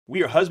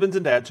We are husbands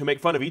and dads who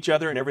make fun of each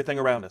other and everything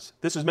around us.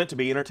 This is meant to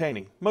be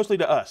entertaining, mostly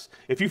to us.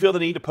 If you feel the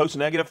need to post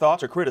negative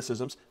thoughts or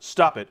criticisms,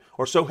 stop it,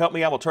 or so help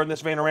me I will turn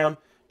this van around.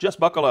 Just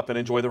buckle up and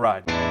enjoy the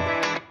ride.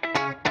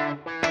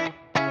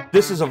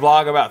 This is a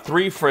vlog about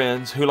three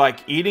friends who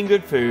like eating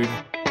good food,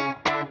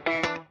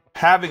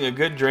 having a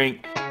good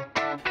drink,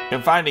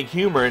 and finding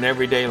humor in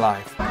everyday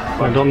life.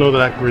 I don't know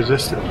that I can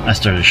resist it. I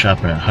started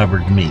shopping at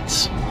Hubbards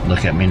Meats.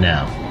 Look at me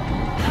now.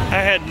 I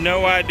had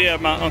no idea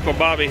my Uncle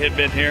Bobby had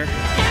been here.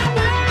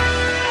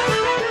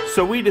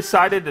 So we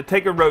decided to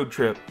take a road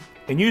trip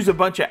and use a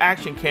bunch of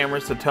action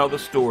cameras to tell the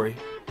story.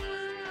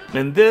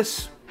 And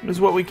this is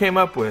what we came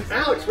up with.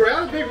 Alex, we're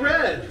out of Big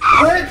Red.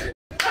 What?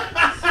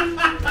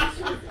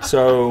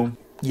 So,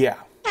 yeah.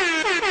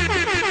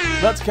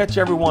 Let's catch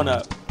everyone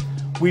up.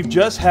 We've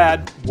just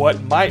had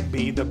what might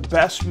be the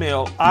best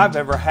meal I've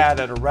ever had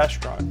at a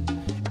restaurant.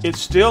 It's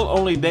still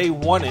only day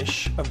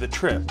one-ish of the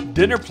trip.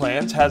 Dinner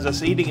plans has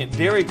us eating at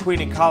Dairy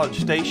Queen in College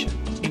Station.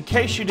 In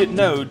case you didn't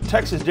know,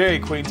 Texas Dairy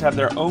Queens have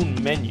their own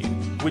menu,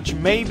 which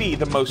may be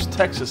the most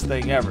Texas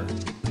thing ever.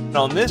 And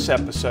on this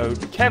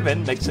episode,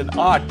 Kevin makes an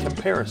odd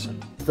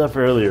comparison. Stuff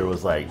earlier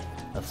was like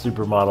a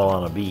supermodel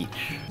on a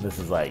beach. This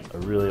is like a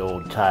really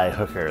old Thai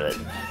hooker that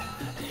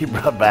he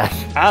brought back.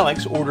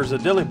 Alex orders a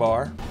dilly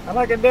bar. I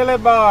like a dilly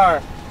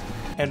bar.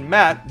 And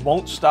Matt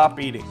won't stop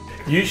eating.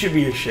 You should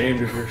be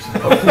ashamed of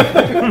yourself.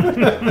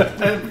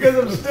 Because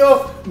I'm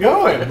still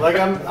going. Like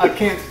I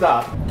can't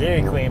stop.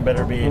 Dairy Queen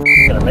better be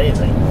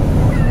amazing.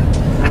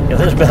 Because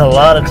there's been a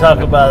lot of talk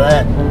about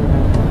that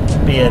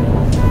being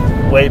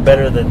way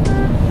better than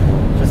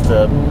just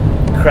a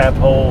crap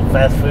hole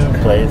fast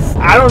food place.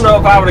 I don't know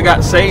if I would have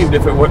got saved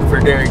if it wasn't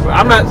for Dairy Queen.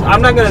 I'm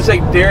not going to say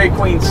Dairy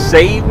Queen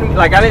saved me.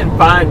 Like, I didn't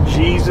find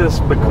Jesus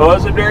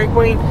because of Dairy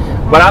Queen,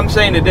 but I'm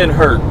saying it didn't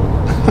hurt.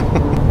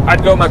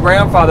 I'd go with my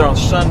grandfather on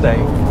Sunday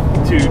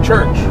to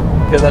church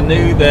because I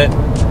knew that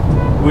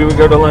we would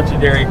go to lunch at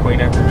Dairy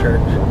Queen after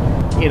church.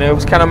 You know, it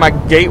was kind of my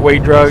gateway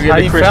drug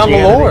into Christianity. How you found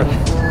the Lord.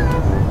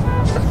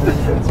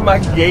 It's my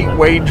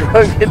gateway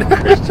drug into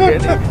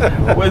Christianity.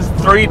 Was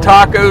 3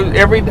 tacos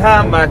every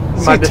time my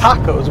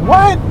tacos.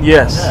 What?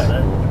 Yes.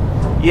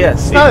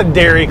 Yes. It's not a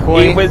Dairy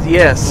Queen. It was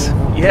yes.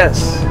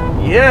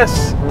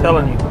 I'm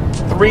telling you.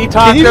 3 tacos.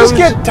 Can you just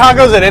get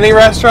tacos at any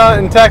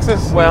restaurant in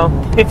Texas? Well,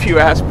 if you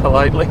ask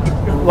politely.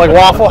 Like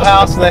Waffle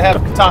House, they have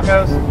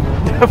tacos?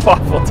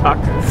 Waffle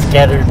tacos.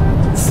 Scattered,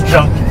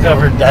 skunk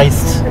covered,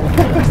 diced,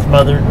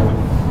 smothered.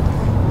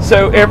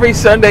 So every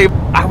Sunday,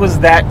 I was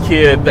that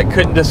kid that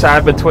couldn't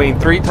decide between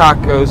 3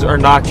 tacos or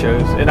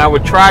nachos, and I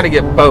would try to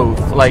get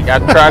both. Like,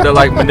 I'd try to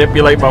like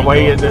manipulate my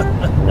way into.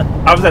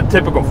 I was that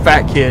typical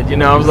fat kid, you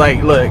know. I was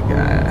like, look,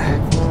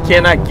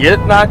 can I get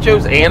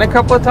nachos and a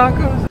couple of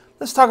tacos?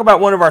 Let's talk about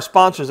one of our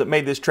sponsors that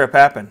made this trip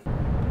happen.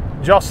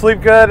 Did y'all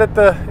sleep good at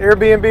the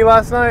Airbnb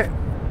last night?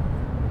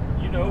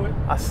 You know it.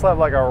 I slept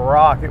like a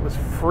rock. It was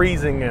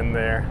freezing in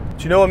there.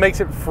 Do you know what makes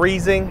it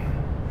freezing?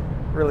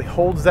 Really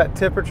holds that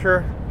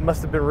temperature. It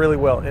must have been really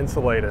well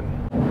insulated.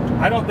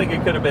 I don't think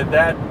it could have been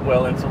that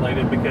well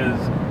insulated because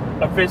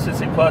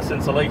Efficiency Plus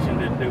insulation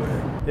didn't do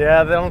it.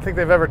 Yeah, I don't think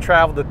they've ever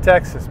traveled to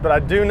Texas, but I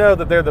do know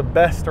that they're the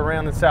best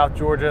around in South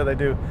Georgia. They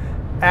do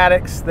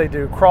attics, they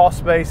do crawl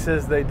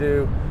spaces, they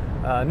do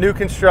new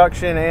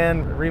construction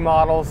and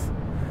remodels.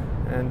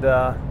 And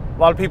a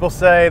lot of people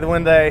say that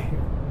when they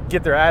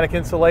get their attic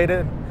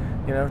insulated,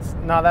 you know, it's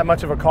not that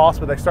much of a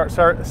cost, but they start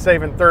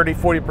saving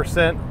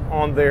 30-40%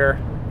 on their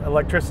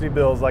electricity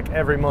bills like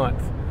every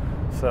month.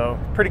 So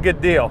pretty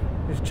good deal.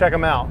 Just check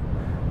them out.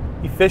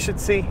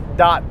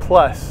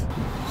 Efficiency.plus.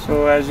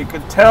 So as you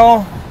could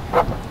tell,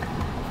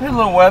 there's a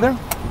little weather.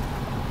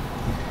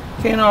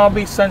 Can't all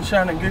be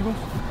sunshine and giggles.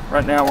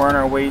 Right now we're on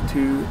our way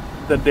to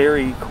the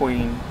Dairy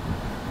Queen.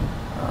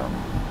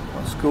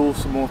 I'll school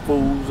some more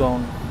fools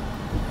on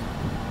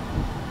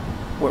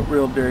what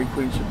real Dairy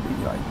Queen should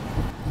be like.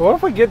 What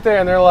if we get there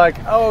and they're like,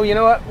 oh, you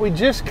know what? We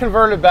just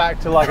converted back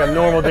to like a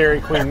normal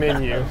Dairy Queen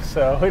menu,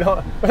 so we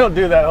don't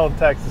do that whole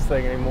Texas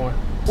thing anymore.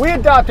 We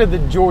adopted the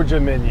Georgia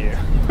menu.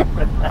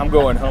 I'm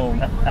going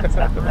home.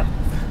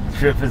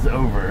 Trip is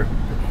over.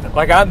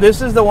 Like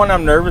this is the one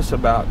I'm nervous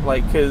about,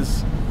 like,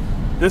 because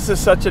this is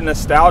such a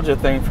nostalgia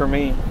thing for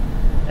me.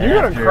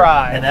 You're gonna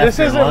cry. If this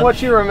isn't lunch,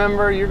 what you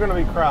remember, you're gonna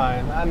be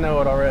crying. I know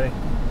it already.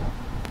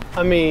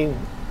 I mean,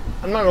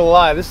 I'm not gonna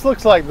lie. This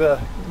looks like the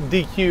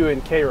DQ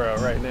in Cairo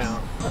right now.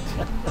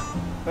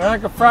 I'd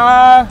like a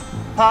fry,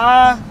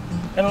 pie,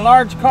 and a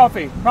large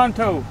coffee,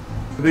 pronto.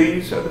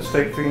 These are the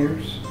steak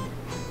fingers.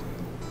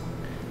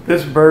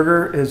 This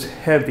burger is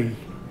heavy.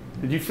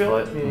 Did you feel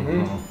it?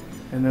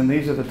 Mm-hmm. And then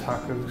these are the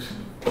tacos.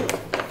 I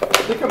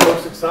think I'm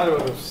most excited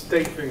about those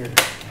steak fingers.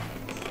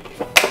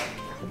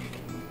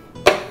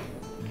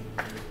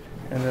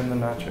 And then the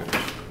nachos.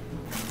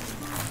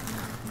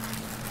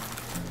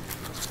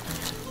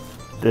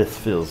 This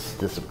feels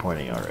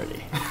disappointing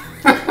already.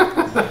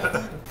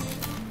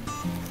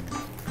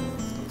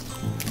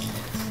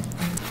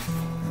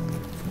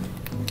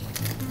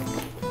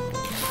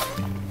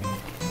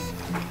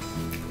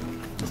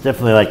 It's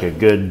definitely like a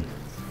good,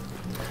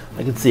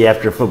 I could see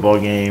after a football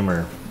game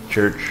or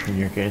church in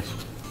your case.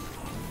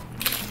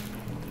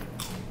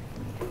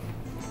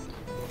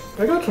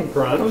 I got some I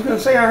crunch. was gonna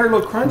say I heard a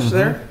little crunch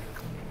there.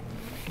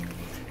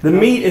 The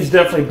meat is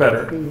definitely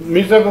better.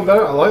 Meat's definitely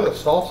better. I like the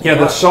sauce. Yeah,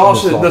 the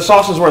sauce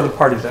is where the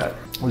party's at.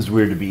 It was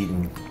weird to be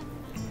eating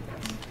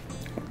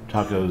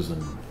tacos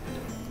and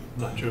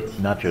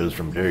nachos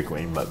from Dairy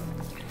Queen, but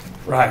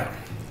Right.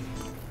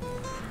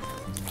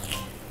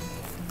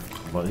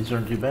 well, these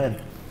aren't too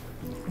bad.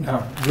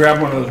 Now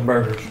grab one of those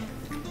burgers.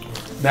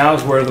 Now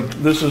is where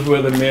this is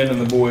where the men and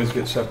the boys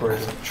get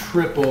separated.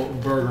 Triple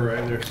burger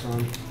right there,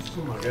 son.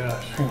 Oh my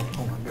gosh.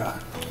 Oh my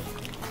god.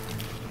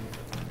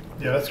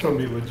 Yeah, that's gonna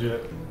be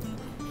legit.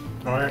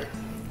 All right,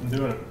 I'm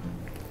doing it.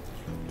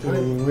 Do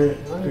it.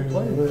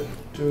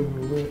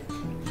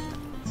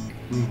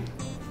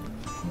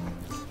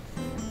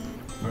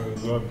 Very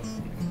good.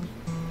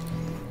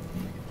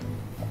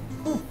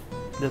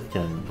 This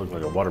can look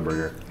like a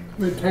Whataburger.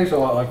 It tastes a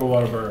lot like a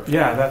Whataburger,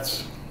 Yeah,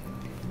 that's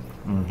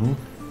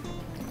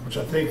which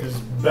I think is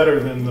better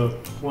than the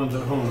ones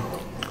at home.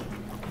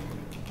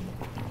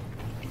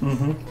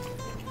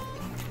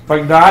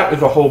 like that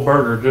is a whole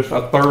burger, just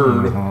a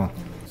third.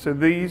 So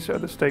these are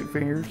the steak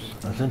fingers.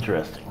 That's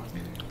interesting.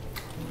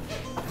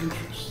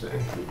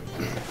 Interesting.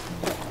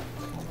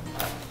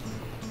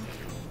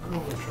 I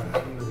want to try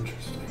something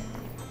interesting.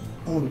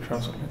 I want to try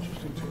something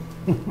interesting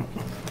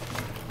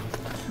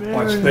too.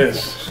 Watch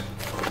this.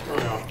 Oh,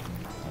 yeah.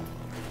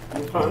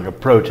 Like a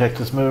pro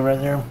Texas move right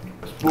there.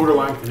 It's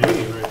borderline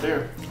Canadian right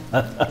there.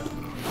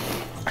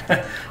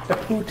 The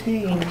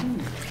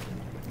poutine.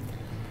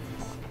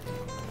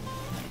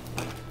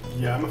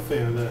 Yeah, I'm a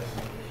fan of this.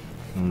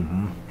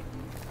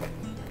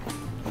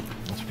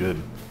 That's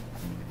good.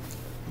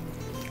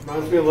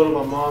 Reminds me a little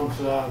of my mom's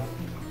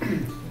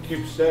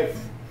cube steak.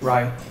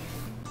 Right.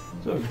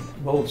 It's a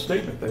bold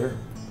statement there.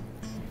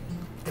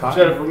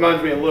 Said it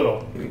reminds me a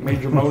little. You think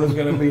Major Mona's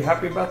going to be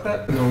happy about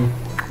that? No.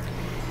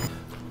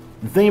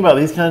 The thing about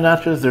these kind of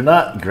nachos, they're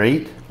not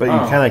great, but you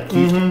kind of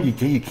keep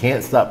you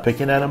can't stop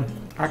picking at them.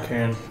 I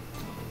can.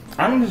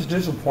 I'm just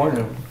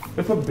disappointed.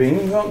 If a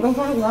beans on those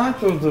are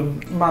nachos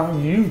of my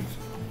youth.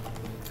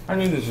 I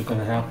knew this was going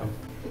to happen.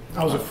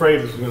 I was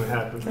afraid this was going to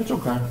happen. It's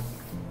okay. I'm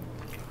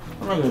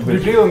not going to You're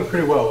bitch. dealing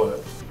pretty well with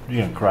it.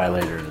 You're gonna cry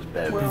later in his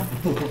bed. Well,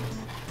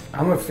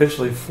 I'm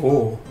officially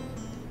full.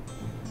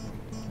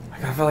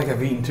 Like, I feel like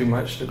I've eaten too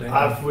much today.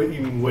 I've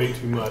eaten way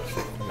too much.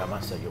 I got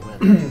my second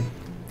win.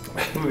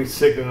 I'm gonna be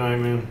sick tonight,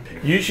 man.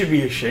 You should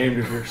be ashamed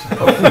of yourself.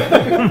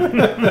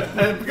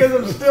 Because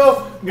I'm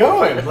still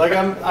going. Like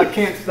I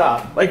can't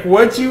stop. Like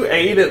what you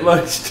ate at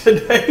lunch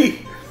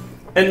today,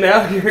 and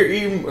now you're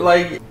eating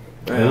like.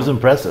 It was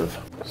impressive.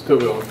 Still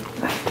going.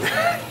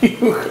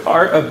 You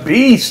are a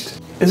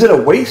beast. Is it a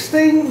waist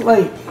thing?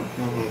 Like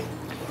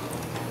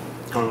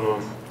I don't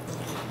know.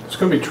 It's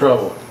gonna be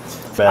trouble.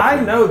 I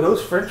know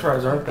those French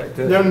fries aren't that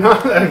good. They're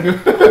not that good.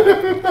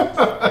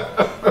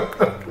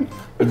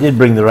 You did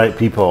bring the right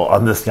people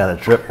on this kind of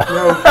trip.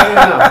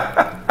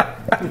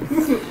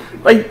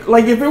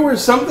 Like if it were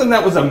something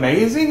that was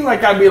amazing,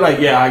 like I'd be like,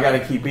 yeah, I gotta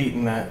keep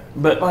eating that.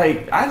 But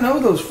like I know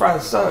those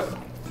fries suck.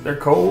 They're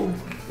cold.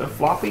 They're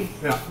floppy.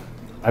 Yeah.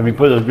 Have you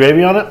put the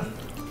gravy on it?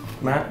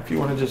 Matt, if you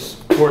want to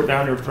just pour it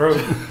down your throat,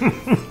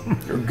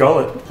 your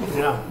gullet.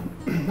 Yeah.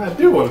 I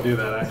do want to do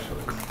that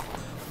actually.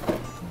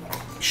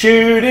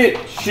 Shoot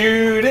it,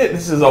 shoot it.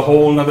 This is a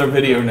whole nother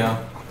video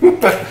now.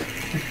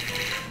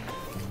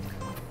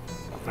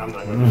 I'm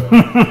not gonna do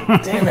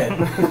it. Damn it.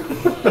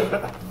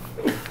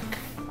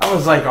 I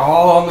was like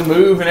all on the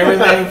move and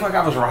everything. Fuck,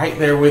 I was right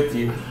there with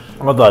you.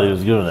 I thought he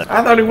was doing it.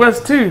 I thought he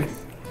was too.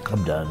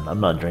 I'm done. I'm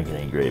not drinking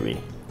any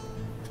gravy.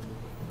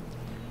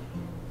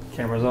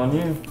 Camera's on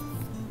you.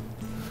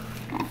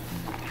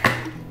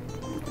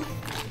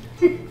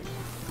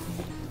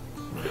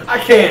 I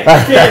can't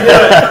do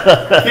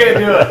it. Can't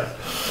do it.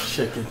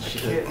 Chicken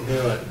shit. Can't do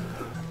it.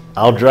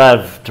 I'll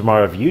drive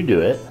tomorrow if you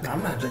do it.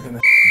 I'm not drinking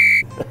that.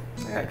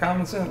 I got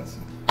common sense.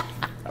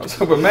 I was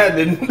hoping Matt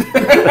didn't.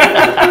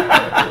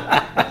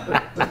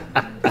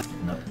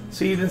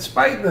 See,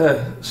 despite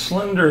the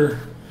slender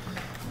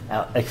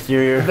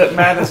Exterior. that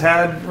Matt has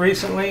had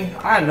recently,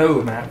 I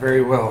know Matt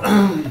very well.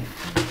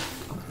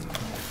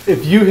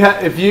 If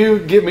you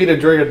get me to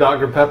drink a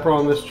Dr. Pepper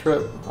on this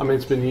trip, I mean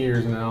it's been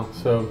years now,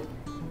 so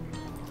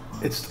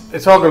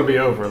it's all going to be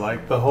over.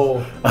 Like the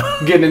whole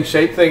getting in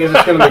shape thing is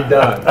just going to be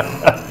done.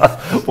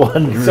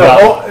 One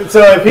drop.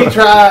 So if he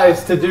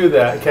tries to do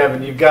that,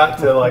 Kevin, you've got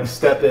to like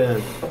step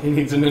in. He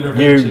needs an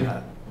intervention.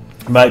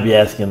 You might be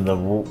asking the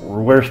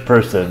worst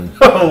person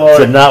Oh,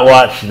 to not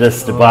watch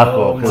this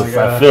debacle Oh, my because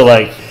I gosh. feel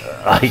like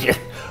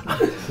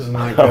This is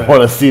not I good.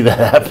 want to see that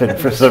happen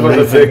for some was a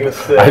reason. big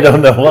mistake. I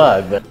don't know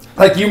why, but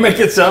Like you make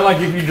it sound like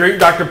if you drink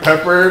Dr.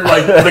 Pepper,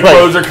 like the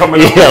clothes are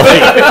coming off.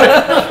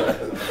 yeah,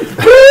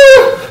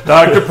 like,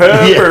 Dr.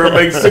 Pepper Yeah.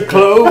 makes the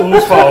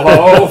clothes fall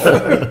off.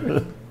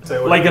 Say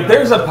what Like you if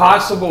there's a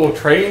possible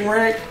train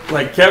wreck,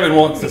 like Kevin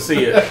wants to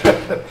see it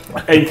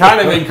and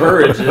kind of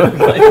encourage it.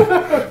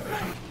 Like,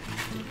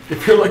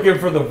 if you're looking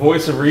for the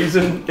voice of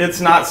reason, it's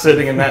not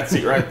sitting in that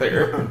seat right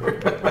there.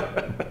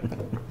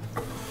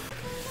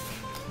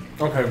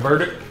 Okay,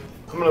 verdict.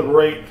 I'm gonna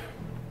rate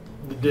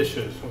the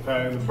dishes.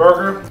 Okay, the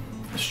burger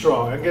is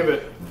strong. I give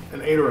it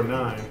an 8 or a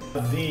 9.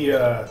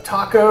 The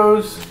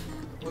tacos,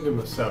 I'll give them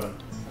a 7.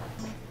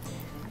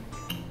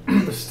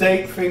 The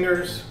steak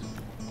fingers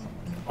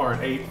are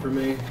an 8 for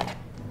me.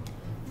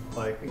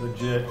 Like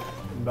legit.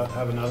 I'm about to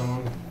have another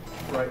one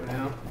right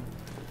now.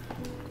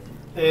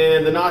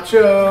 And the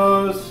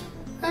nachos,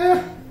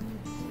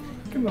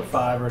 give them a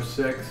 5 or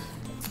 6.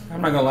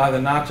 I'm not gonna lie, the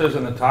nachos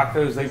and the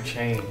tacos, they've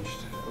changed.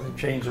 They've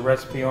changed the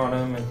recipe on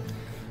them, and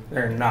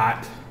they're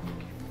not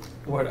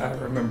what I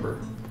remember.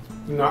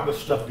 Not the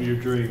stuff of your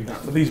dreams. No,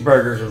 but these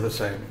burgers are the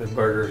same. The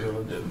burgers are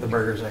legit. The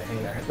burgers,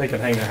 they can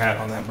hang their hat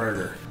on that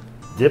burger.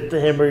 Dip the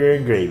hamburger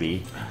in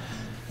gravy.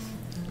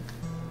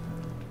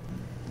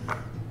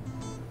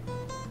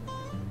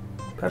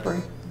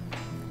 Peppery.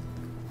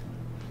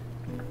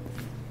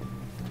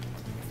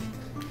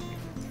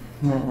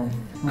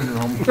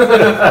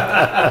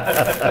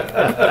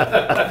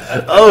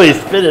 Oh, he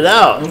spit it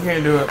out. You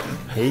can't do it.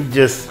 He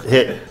just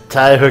hit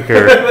Thai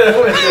hooker.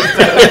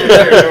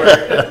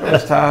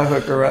 There's Thai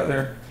hooker right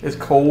there. It's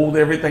cold.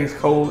 Everything's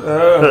cold.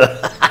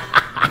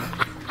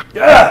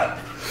 Yeah.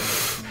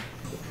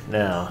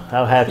 Now,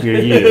 how happy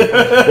are you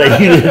that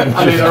you didn't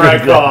I made the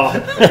right call.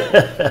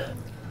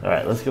 All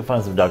right, let's go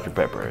find some Dr.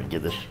 Pepper and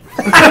get this.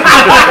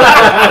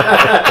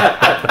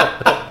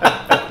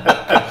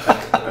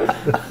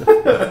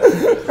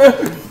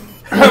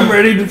 I'm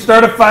ready to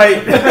start a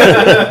fight.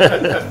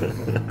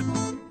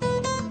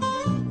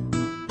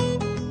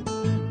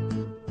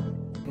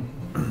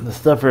 The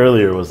stuff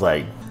earlier was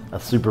like a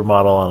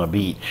supermodel on a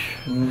beach.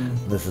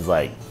 This is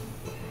like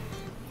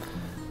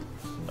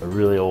a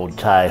really old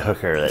Thai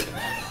hooker that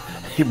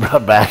he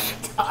brought back.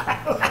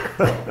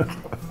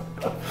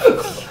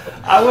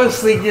 I was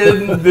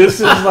thinking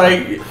this is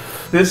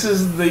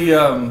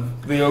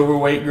the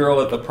overweight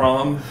girl at the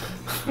prom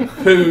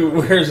who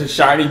wears a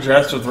shiny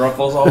dress with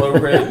ruffles all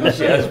over it, and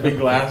she has big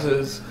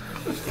glasses.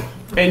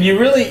 And you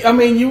really,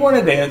 you want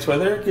to dance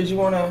with her because you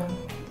want to,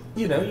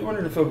 you want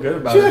her to feel good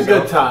about herself. She's a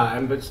good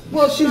time, but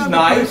she's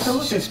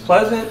nice, she's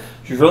pleasant,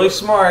 she's really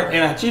smart,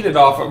 and I cheated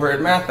off of her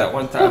at math that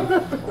one time.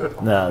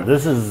 No,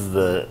 this is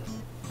the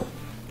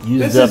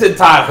used This up. isn't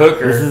Thai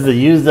hooker. This is the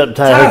used up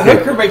Thai Thai hooker.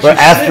 hooker makes But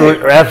you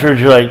afterwards,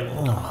 you're like,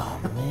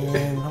 oh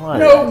man, why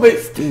No, did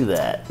I but- do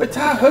that? But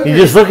Thai hooker. You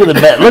just look at the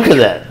look at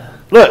that.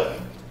 Look,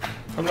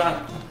 I'm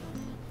not.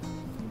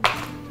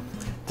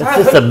 it's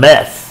just a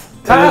mess.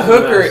 Thai It is a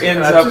hooker mess.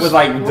 ends I up just with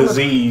like wanna-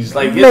 disease.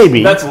 Like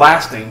Maybe. that's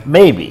lasting.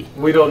 Maybe,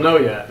 we don't know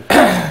yet.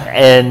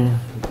 and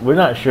we're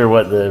not sure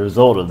what the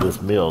result of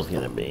this meal is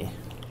going to be.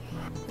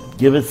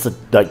 Give it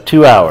like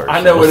 2 hours.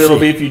 I know We'll what it'll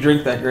see. be if you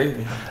drink that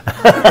gravy.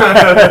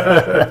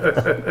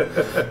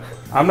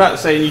 I'm not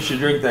saying you should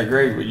drink that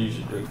gravy, but you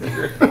should drink that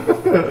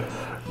gravy.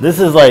 This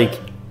is like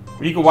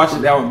You can wash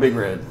it down with Big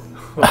Red.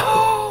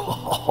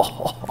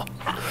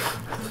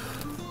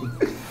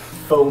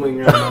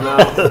 Foaming out of my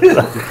mouth.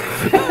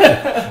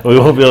 we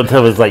won't be able to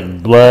tell if it's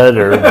like blood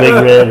or Big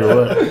Red or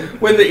what.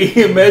 When the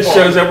EMS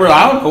shows up, we're like,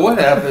 I don't know what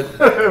happened.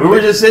 We were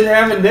just sitting there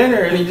having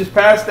dinner and he just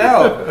passed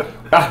out.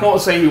 I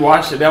won't say you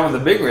washed it down with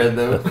the Big Red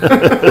though.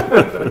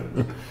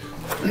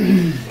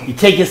 You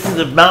take us to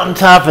the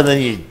mountaintop and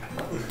then you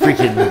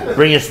freaking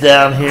bring us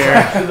down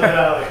here.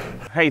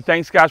 Hey,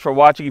 thanks guys for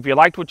watching. If you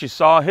liked what you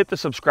saw, hit the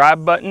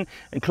subscribe button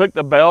and click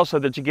the bell so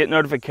that you get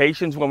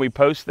notifications when we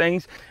post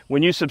things.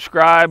 When you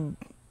subscribe,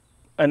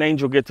 an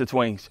angel gets its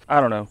wings.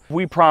 I don't know.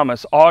 We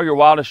promise all your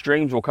wildest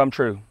dreams will come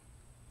true.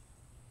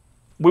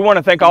 We want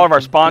to thank all of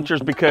our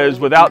sponsors because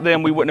without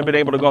them, we wouldn't have been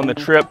able to go on the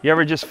trip. You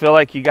ever just feel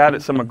like you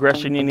got some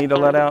aggression you need to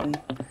let out?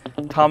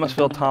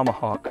 Thomasville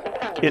Tomahawk.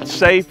 It's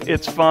safe,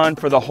 it's fun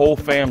for the whole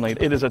family.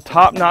 It is a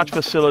top-notch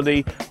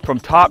facility from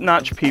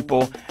top-notch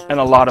people and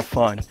a lot of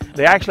fun.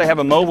 They actually have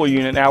a mobile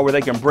unit now where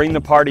they can bring the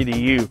party to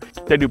you.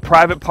 They do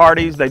private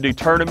parties, they do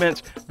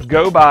tournaments.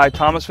 Go by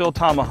Thomasville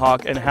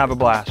Tomahawk and have a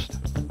blast.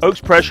 Oaks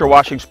Pressure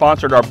Washing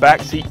sponsored our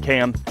backseat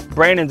cam.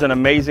 Brandon's an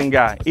amazing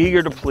guy,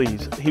 eager to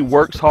please. He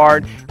works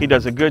hard, he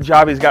does a good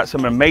job, he's got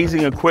some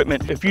amazing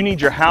equipment. If you need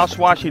your house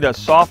washed, he does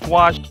soft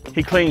wash,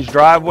 he cleans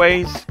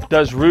driveways,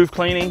 does roof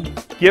cleaning.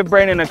 Give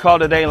Brandon a call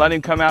today and let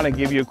him come out and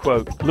give you a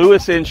quote.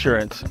 Lewis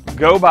Insurance,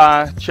 go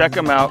by, check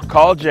them out,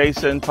 call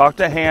Jason, talk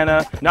to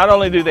Hannah. Not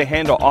only do they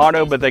handle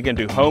auto, but they can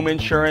do home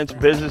insurance,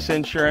 business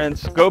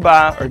insurance. Go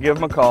by or give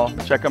them a call,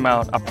 check them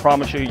out. I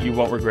promise you, you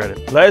won't regret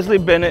it. Leslie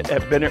Bennett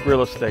at Bennett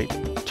Real Estate.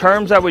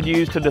 Terms I would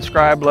use to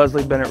describe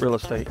Leslie Bennett Real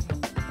Estate.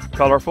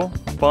 Colorful,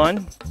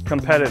 fun,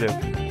 competitive,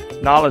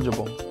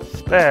 knowledgeable,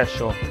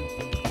 special,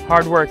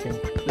 hardworking.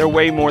 They're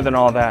way more than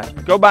all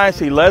that. Go by and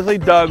see Leslie,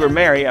 Doug, or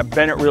Mary at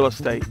Bennett Real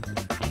Estate.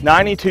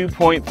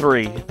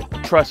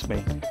 92.3. Trust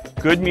me.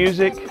 Good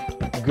music,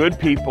 good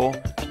people,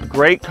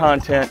 great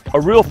content,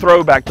 a real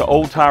throwback to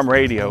old time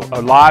radio,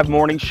 a live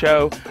morning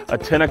show, a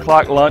 10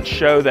 o'clock lunch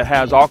show that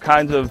has all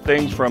kinds of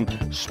things from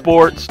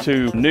sports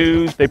to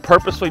news. They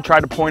purposely try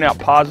to point out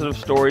positive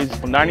stories.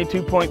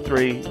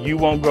 92.3, you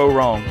won't go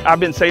wrong. I've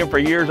been saying for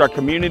years our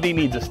community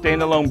needs a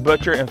standalone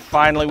butcher, and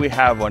finally we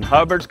have one.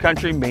 Hubbards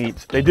Country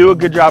Meats. They do a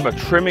good job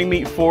of trimming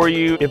meat for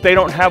you. If they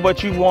don't have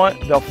what you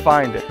want, they'll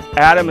find it.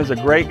 Adam is a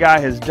great guy,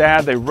 his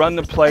dad, they run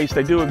the place,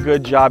 they do a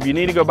good job. You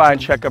need to go by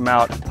and check them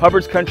out.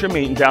 Hubbards Country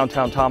Meat in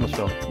downtown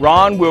Thomasville.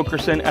 Ron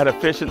Wilkerson at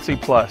Efficiency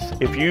Plus.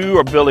 If you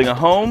are building a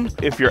home,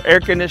 if your air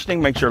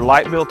conditioning makes your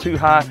light bill too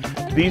high,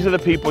 these are the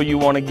people you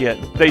want to get.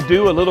 They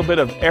do a little bit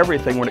of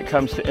everything when it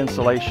comes to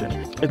insulation.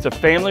 It's a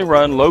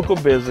family-run local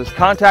business.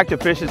 Contact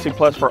Efficiency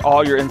Plus for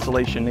all your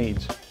insulation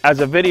needs. As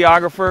a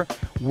videographer,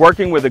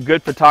 working with a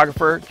good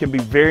photographer can be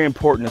very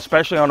important,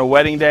 especially on a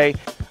wedding day.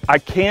 I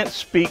can't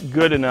speak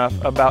good enough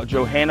about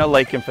Johanna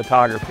Lakin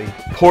Photography.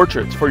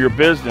 Portraits for your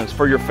business,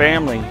 for your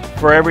family,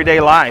 for everyday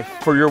life,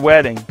 for your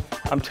wedding.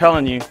 I'm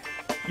telling you,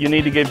 you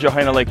need to give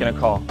Johanna Lakin a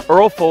call.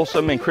 Earl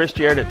Folsom and Chris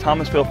Jarrett at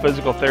Thomasville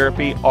Physical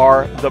Therapy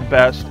are the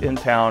best in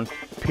town,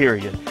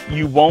 period.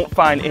 You won't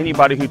find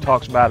anybody who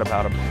talks bad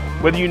about them.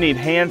 Whether you need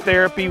hand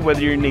therapy,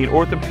 whether you need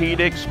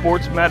orthopedics,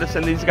 sports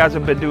medicine, these guys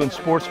have been doing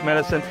sports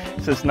medicine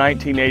since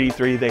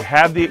 1983. They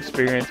have the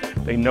experience,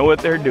 they know what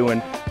they're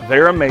doing,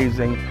 they're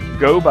amazing.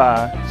 Go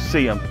by,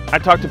 see them. I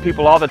talk to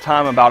people all the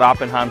time about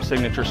Oppenheim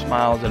Signature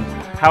Smiles and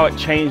how it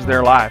changed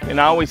their life. And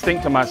I always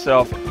think to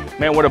myself,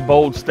 man, what a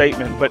bold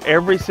statement. But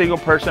every single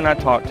person I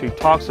talk to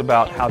talks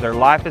about how their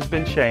life has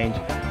been changed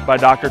by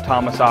Dr.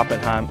 Thomas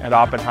Oppenheim at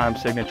Oppenheim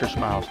Signature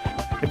Smiles.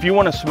 If you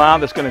want a smile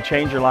that's going to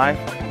change your life,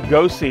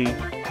 go see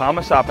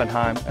Thomas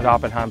Oppenheim at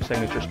Oppenheim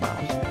Signature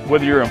Smiles.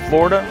 Whether you're in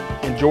Florida,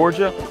 in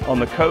Georgia, on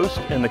the coast,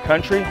 in the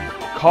country,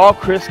 call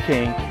Chris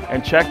King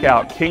and check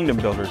out Kingdom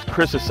Builders.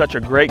 Chris is such a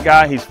great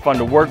guy. He's fun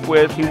to work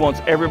with. He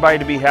wants everybody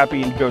to be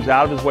happy and goes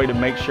out of his way to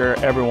make sure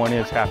everyone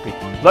is happy.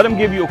 Let him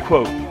give you a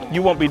quote.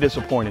 You won't be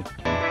disappointed.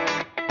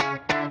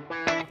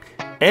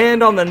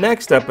 And on the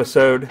next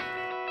episode,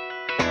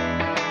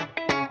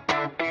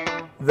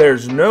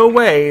 there's no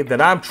way that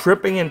I'm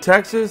tripping in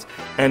Texas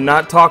and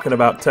not talking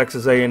about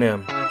Texas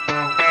A&M.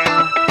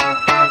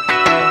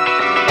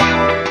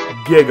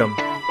 Gig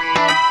 'em.